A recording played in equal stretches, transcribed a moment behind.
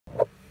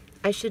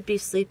I should be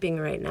sleeping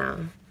right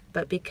now,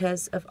 but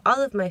because of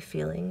all of my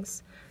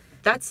feelings,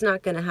 that's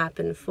not gonna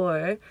happen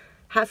for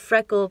half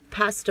freckle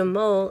past a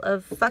mole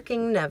of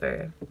fucking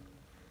never.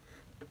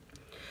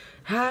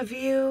 Have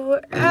you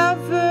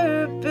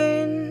ever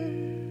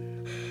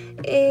been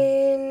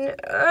in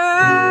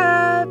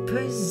a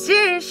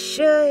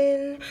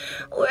position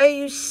where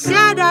you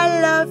said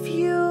I love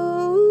you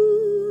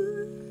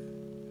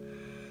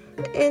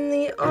and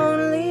the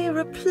only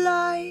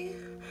reply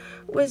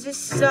was a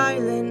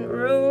silent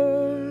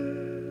room?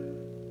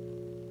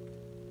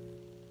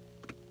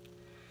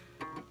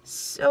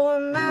 So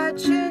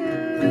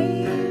imagine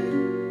me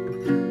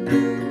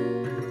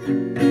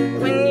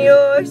when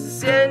you're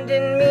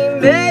sending me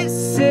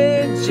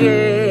messages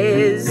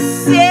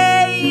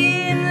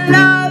saying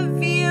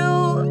love you.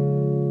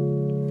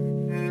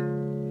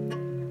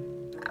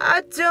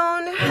 I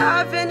don't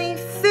have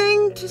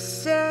anything to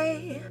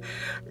say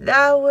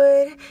that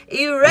would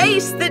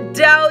erase the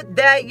doubt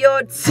that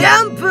you're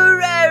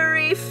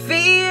temporary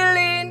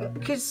feeling,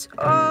 'cause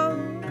all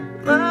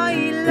my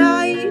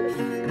life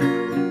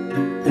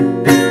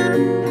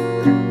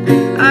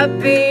I've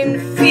been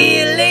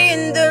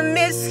feeling the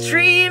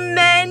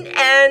mistreatment,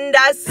 and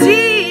I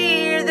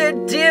see the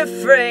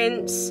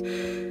difference.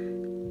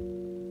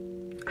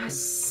 I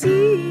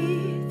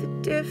see the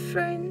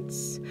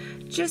difference.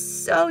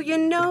 Just so you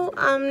know,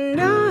 I'm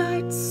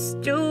not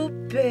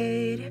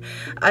stupid.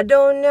 I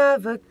don't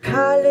have a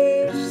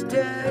college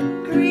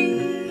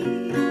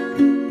degree.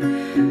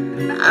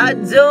 I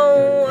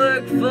don't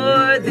work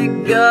for the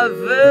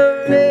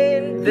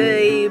government,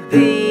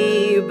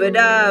 baby, but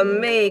I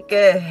make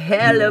a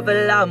hell of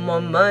a lot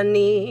more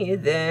money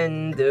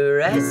than the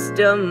rest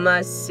of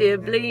my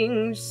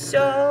siblings.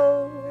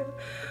 So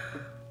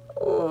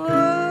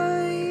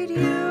would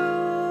you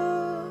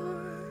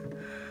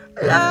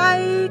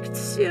like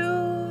to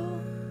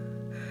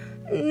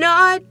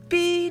not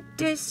be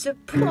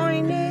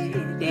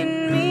disappointed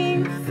in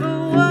me for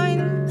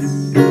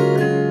once?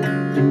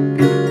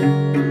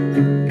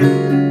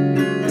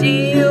 Do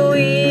you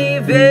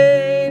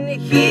even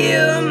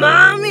hear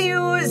my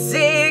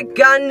music?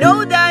 I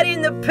know that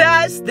in the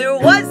past there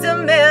was a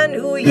man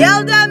who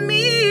yelled at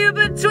me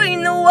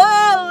between the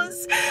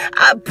walls.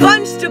 I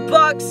punched a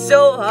box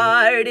so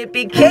hard it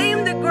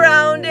became the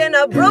ground and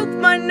I broke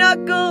my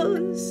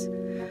knuckles.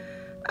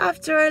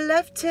 After I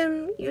left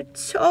him, you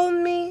told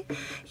me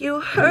you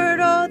heard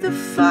all the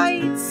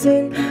fights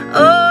and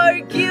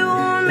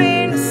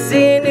arguments,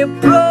 and it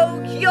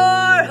broke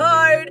your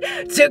heart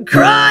to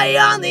cry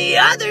on the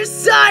other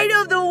side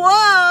of the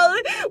wall,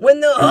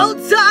 when the whole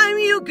time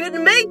you could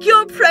make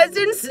your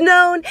presence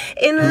known.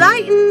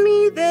 Enlighten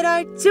me that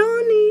I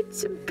don't need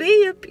to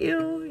be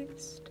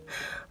abused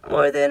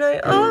more than I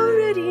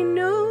already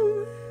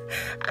know.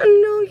 I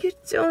know you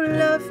don't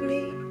love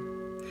me,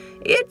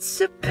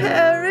 it's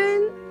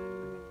apparent.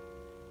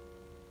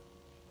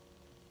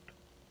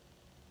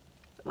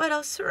 What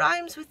else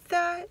rhymes with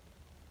that?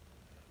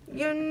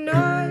 You're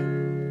not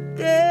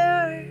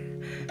there,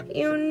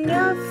 you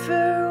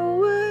never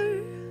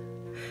were.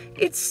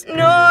 It's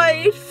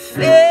not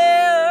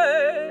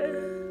fair.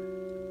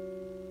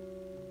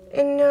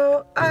 And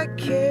now I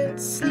can't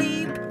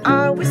sleep.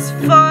 I was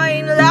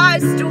fine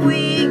last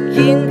week,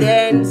 and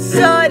then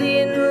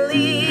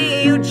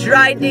suddenly you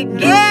tried to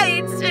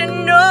get to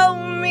know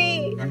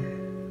me.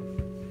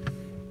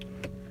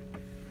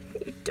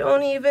 You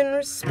don't even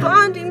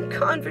respond in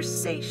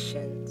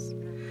conversations.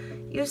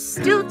 You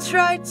still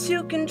try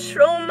to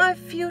control my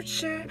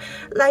future,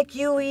 like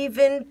you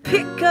even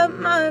pick up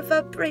my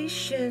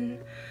vibration.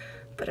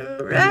 But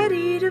I'm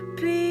ready to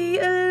be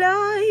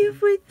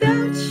alive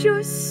without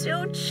your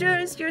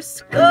sutures, your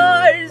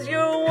scars,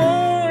 your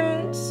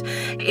wounds.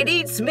 It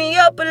eats me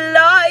up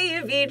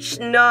alive each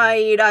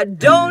night. I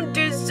don't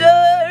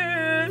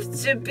deserve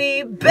to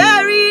be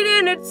buried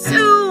in a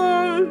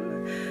tomb.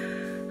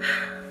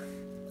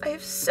 I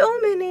have so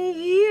many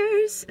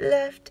years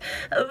left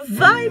of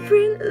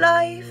vibrant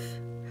life.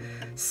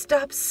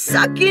 Stop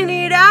sucking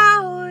it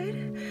out.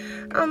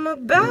 I'm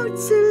about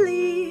to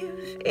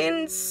leave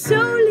in so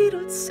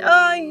little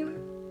time.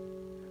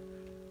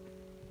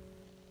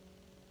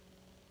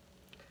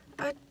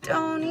 I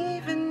don't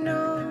even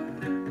know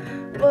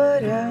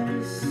what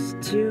else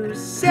to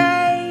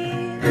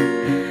say,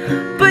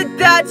 but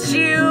that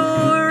you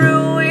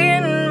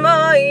ruined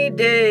my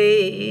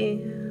day.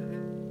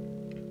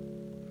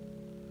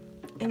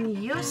 And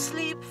you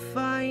sleep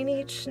fine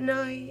each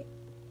night.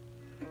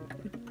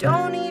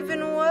 Don't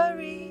even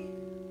worry.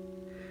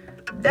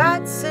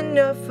 That's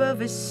enough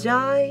of a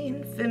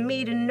sign for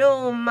me to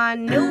know my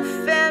new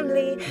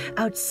family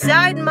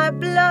outside my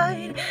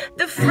blood.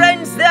 The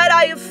friends that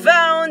I have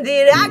found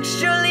that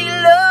actually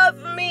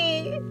love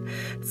me.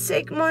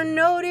 Take more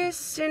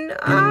notice and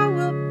I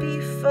will be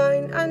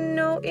fine. I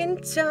know in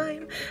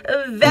time,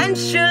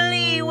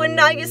 eventually, when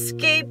I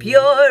escape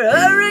your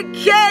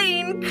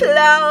hurricane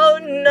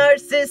cloud,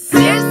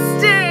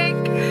 narcissistic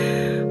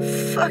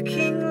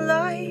fucking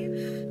life,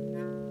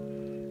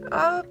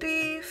 I'll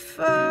be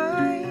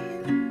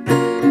fine.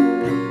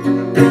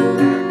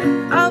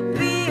 I'll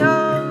be alright.